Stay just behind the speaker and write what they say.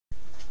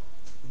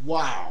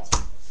Wow.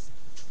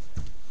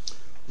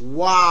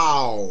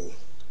 Wow.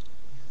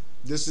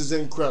 This is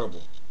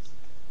incredible.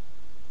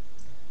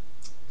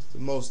 It's the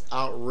most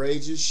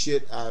outrageous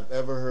shit I've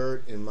ever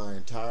heard in my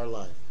entire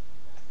life.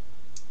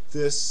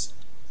 This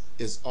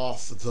is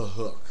off the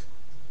hook.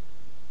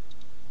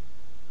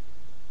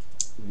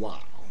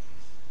 Wow.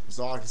 That's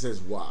all I can say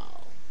is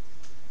wow.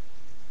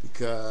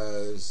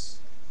 Because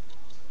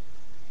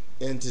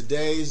in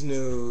today's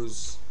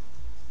news,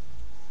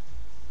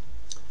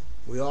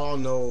 we all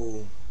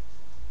know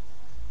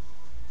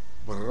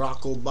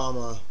Barack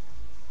Obama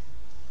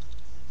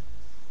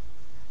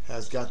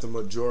has got the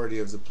majority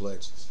of the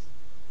pledges.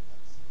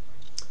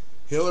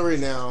 Hillary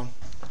now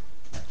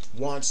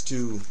wants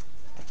to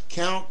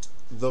count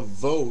the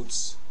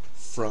votes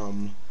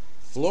from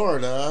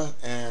Florida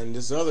and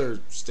this other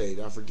state,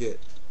 I forget.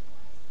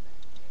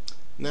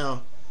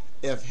 Now,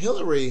 if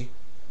Hillary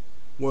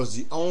was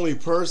the only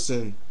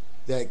person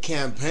that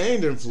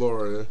campaigned in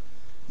Florida,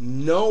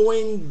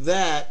 knowing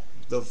that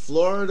the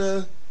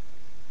Florida,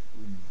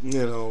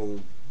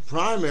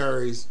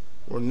 primaries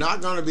were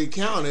not going to be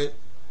counted,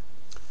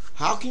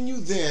 how can you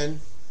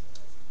then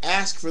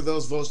ask for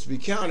those votes to be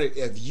counted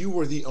if you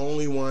were the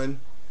only one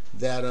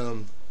that,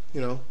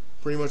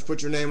 pretty much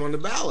put your name on the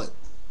ballot?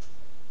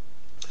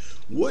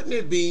 Wouldn't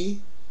it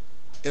be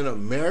in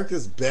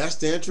America's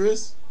best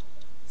interest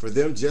for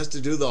them just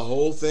to do the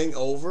whole thing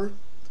over,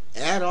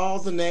 add all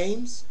the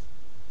names,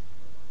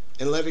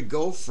 and let it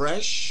go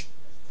fresh?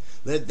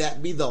 Let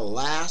that be the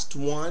last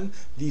one,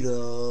 the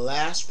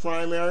last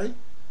primary?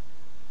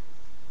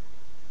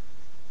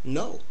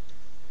 No.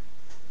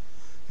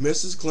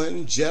 Mrs.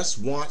 Clinton just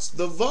wants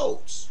the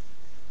votes.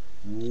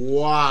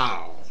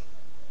 Wow.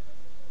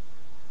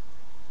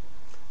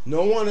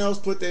 No one else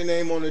put their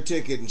name on the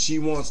ticket, and she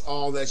wants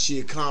all that she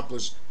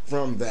accomplished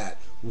from that.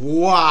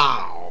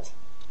 Wow.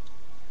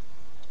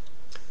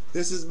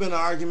 This has been an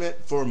argument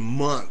for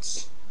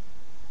months.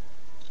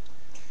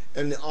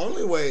 And the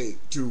only way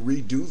to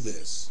redo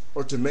this,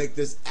 or to make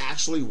this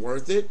actually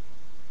worth it,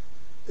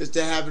 is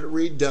to have it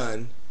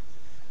redone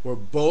where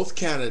both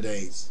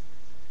candidates,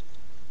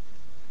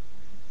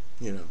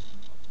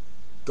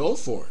 go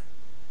for it.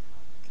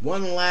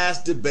 One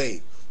last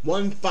debate,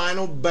 one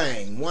final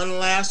bang, one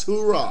last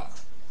hoorah,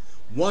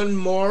 one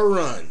more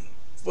run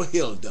for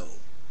Hildo.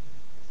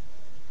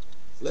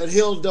 Let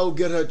Hildo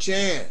get her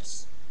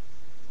chance.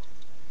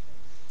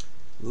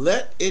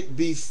 Let it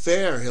be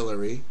fair,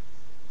 Hillary.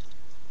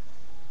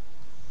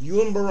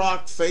 You and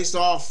Barack face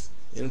off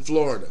in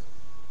Florida.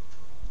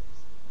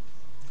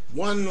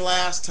 One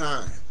last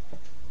time.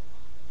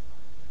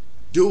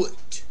 Do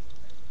it.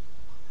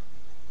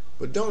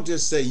 But don't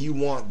just say you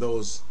want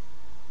those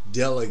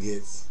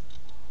delegates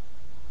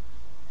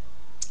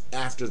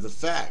after the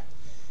fact.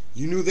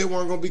 You knew they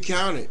weren't going to be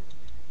counted.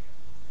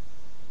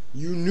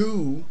 You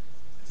knew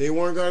they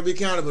weren't going to be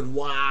counted, but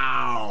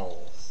wow.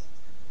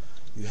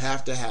 You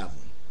have to have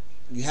them.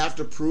 You have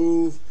to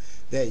prove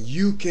that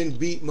you can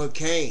beat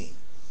McCain.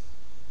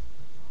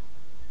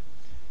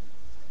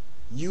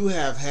 You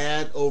have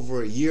had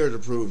over a year to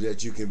prove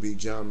that you can beat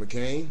John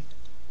McCain.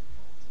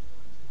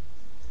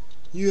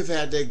 You have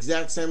had the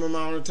exact same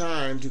amount of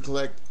time to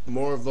collect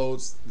more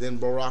votes than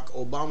Barack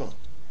Obama.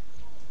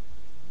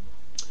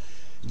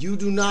 You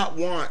do not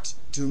want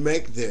to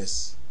make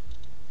this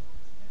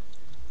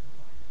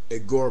a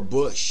Gore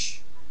Bush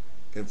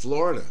in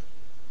Florida.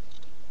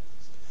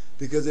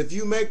 Because if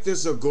you make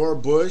this a Gore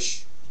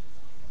Bush,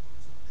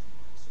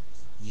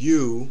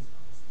 you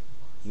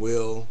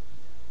will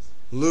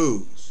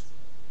lose.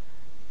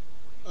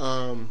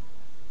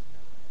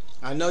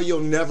 I know you'll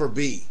never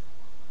be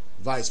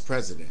vice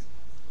president.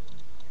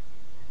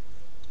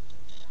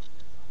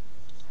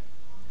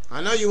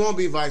 I know you won't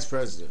be vice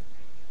president.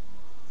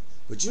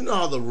 But you know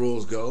how the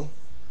rules go.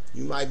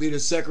 You might be the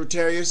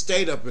Secretary of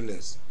State up in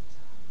this.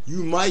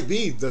 You might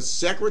be the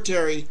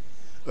Secretary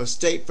of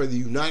State for the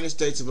United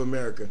States of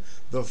America,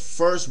 the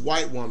first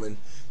white woman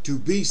to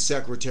be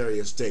Secretary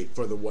of State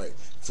for the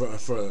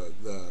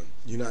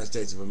United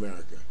States of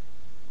America.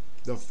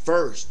 The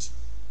first.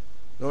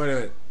 No, wait a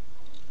minute.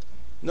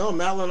 No,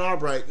 Madeleine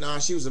Albright. Nah,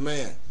 she was a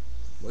man.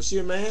 Was she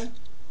a man?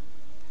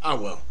 Oh,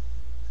 well.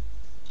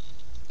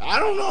 I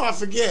don't know. I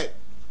forget.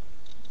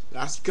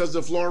 That's because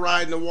of the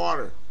fluoride in the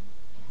water.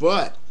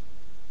 But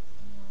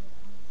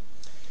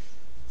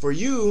for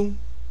you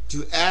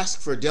to ask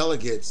for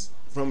delegates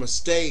from a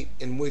state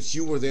in which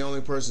you were the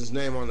only person's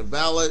name on the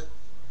ballot,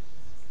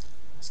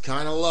 it's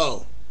kind of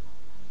low.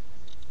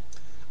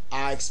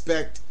 I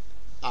expect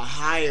a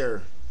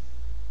higher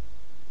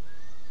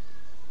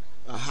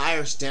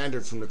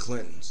standard from the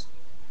Clintons.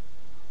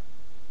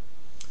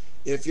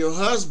 If your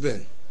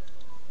husband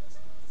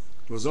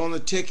was on the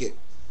ticket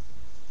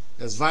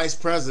as vice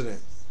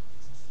president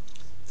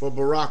for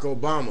Barack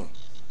Obama,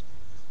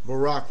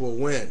 Barack will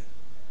win.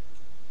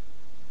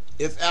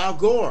 If Al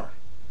Gore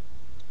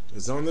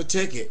is on the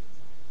ticket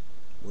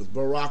with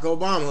Barack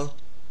Obama,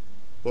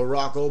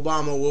 Barack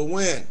Obama will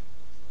win.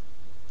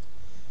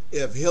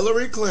 If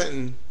Hillary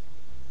Clinton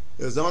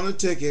is on the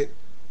ticket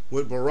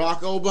with Barack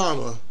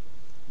Obama,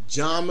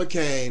 John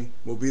McCain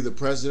will be the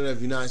President of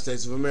the United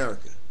States of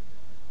America.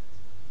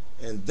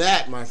 And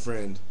that, my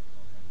friend,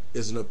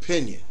 is an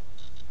opinion.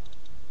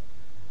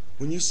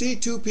 When you see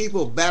two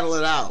people battle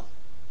it out,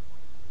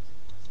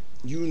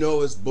 you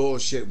know it's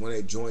bullshit when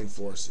they join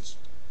forces.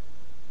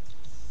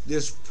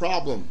 There's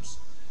problems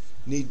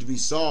need to be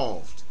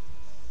solved.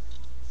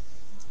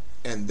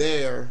 And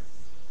there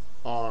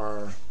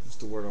are, what's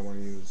the word I want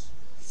to use?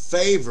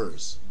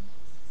 Favors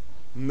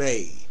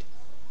made.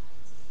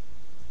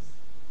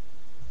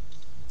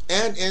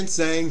 And in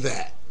saying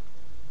that,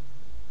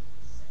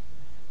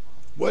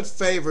 what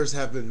favors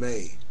have been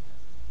made?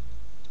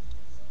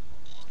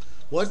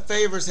 What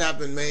favors have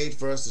been made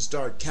for us to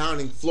start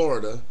counting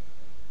Florida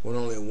when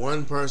only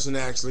one person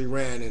actually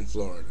ran in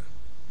Florida?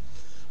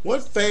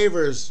 What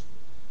favors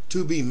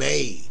to be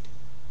made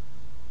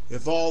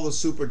if all the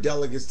super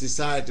delegates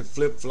decide to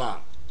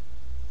flip-flop?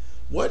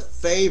 What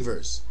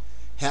favors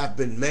have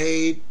been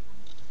made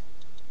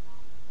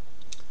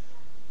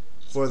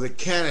for the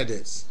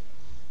candidates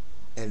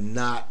and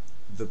not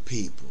the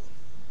people?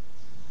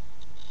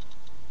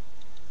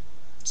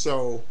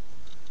 So,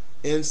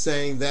 in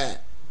saying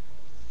that,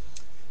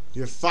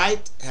 your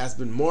fight has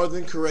been more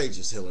than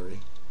courageous, Hillary.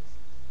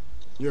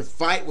 Your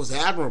fight was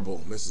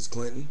admirable, Mrs.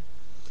 Clinton.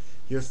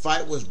 Your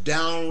fight was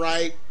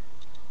downright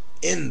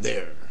in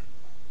there.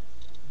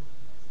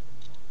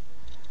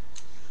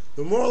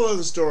 The moral of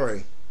the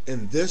story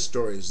in this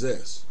story is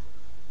this.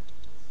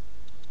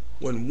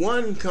 When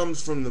one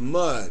comes from the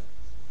mud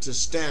to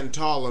stand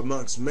tall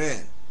amongst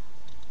men,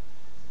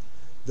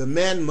 the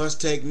men must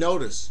take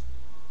notice.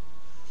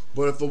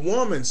 But if a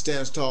woman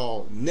stands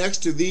tall next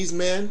to these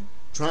men,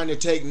 trying to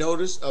take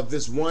notice of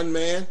this one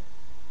man,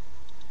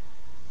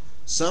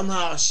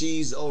 somehow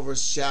she's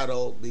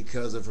overshadowed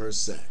because of her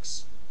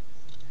sex.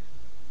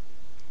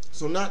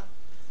 So not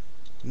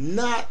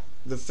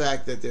the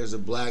fact that there's a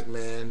black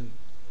man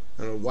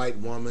and a white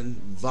woman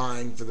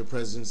vying for the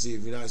presidency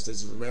of the United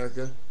States of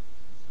America.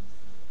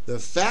 The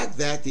fact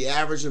that the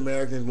average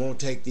American won't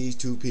take these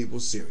two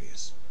people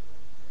serious.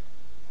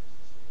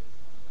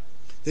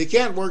 They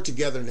can't work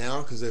together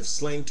now because they've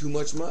slinged too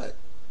much mud.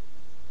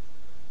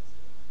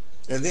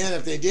 And then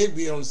if they did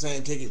be on the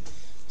same ticket,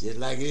 just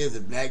like it is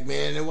a black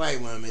man and a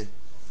white woman,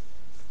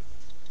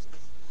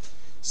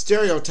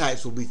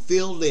 stereotypes will be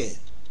filled in.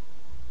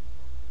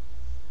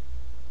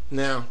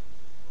 Now,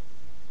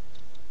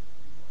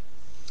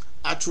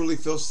 I truly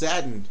feel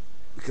saddened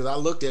because I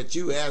looked at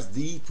you as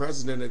the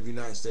President of the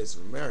United States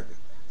of America,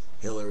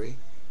 Hillary.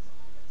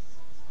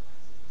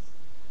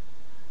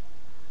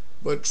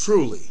 But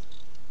truly,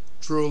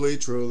 truly,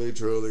 truly,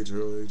 truly,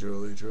 truly,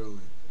 truly,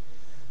 truly,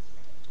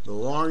 the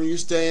longer you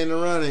stay in the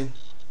running,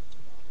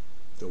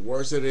 the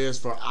worse it is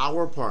for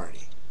our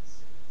party.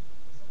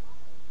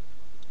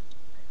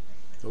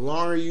 The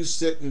longer you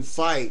sit and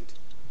fight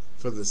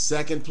for the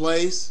second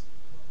place,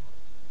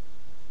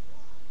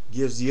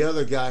 gives the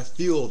other guy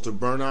fuel to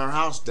burn our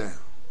house down.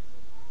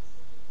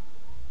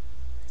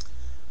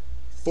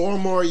 4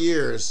 more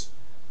years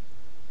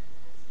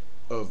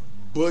of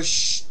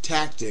Bush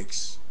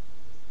tactics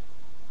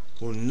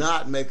will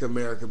not make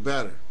America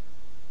better.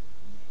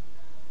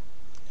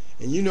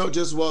 And you know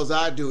just as well as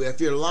I do,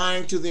 if you're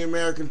lying to the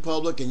American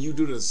public and you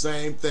do the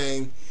same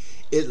thing,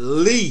 at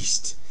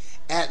least,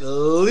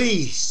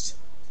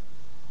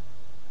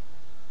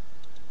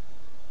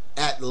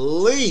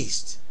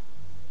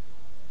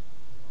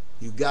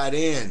 you got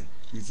in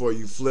before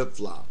you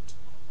flip-flopped.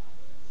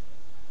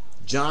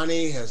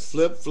 Johnny has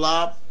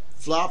flip-flop,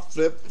 flop,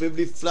 flip,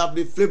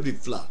 flippity-floppity,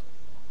 flippity-flop.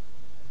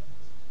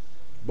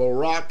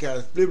 Barack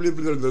has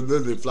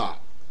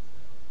flippity-flippity-flop.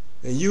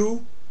 And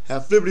you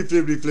have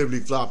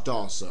flippity-flippity-flippity-flopped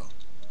also.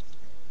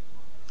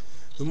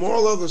 The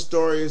moral of the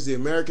story is the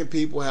American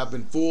people have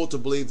been fooled to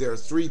believe there are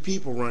 3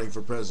 people running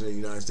for President of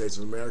the United States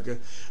of America,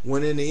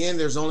 when in the end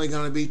there's only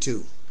going to be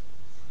 2.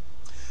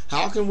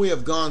 How can we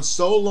have gone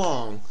so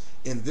long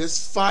in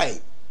this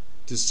fight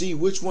to see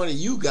which one of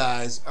you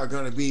guys are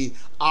going to be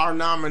our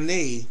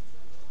nominee?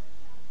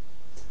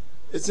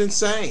 It's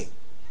insane.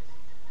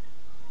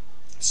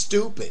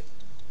 Stupid.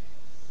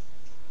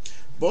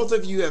 Both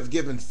of you have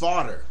given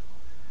fodder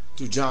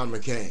to John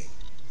McCain.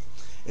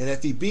 And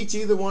if he beats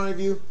either one of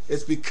you,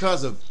 it's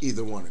because of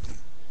either one of you.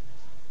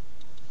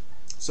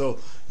 So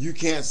you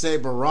can't say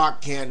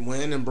Barack can't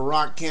win, and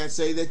Barack can't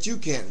say that you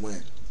can't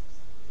win.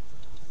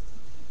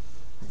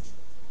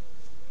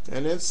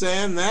 And in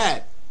saying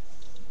that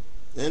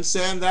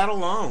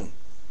alone,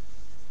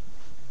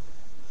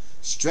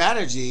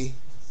 strategy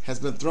has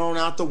been thrown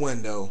out the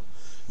window.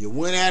 You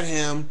went at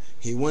him,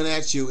 he went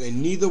at you,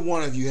 and neither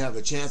one of you have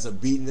a chance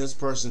of beating this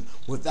person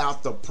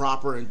without the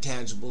proper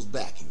intangibles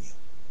backing you.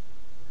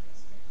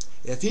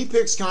 If he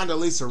picks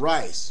Condoleezza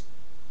Rice,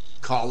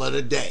 call it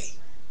a day.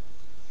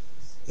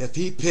 If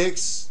he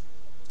picks,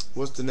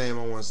 what's the name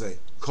I want to say?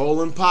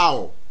 Colin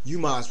Powell, you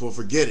might as well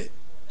forget it.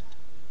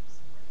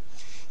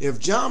 If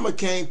John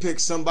McCain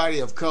picks somebody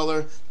of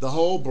color, the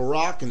whole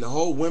Barack and the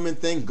whole women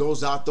thing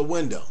goes out the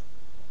window.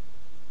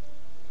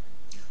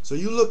 So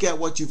you look at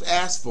what you've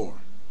asked for.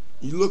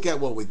 You look at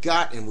what we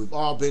got, and we've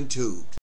all been tubed.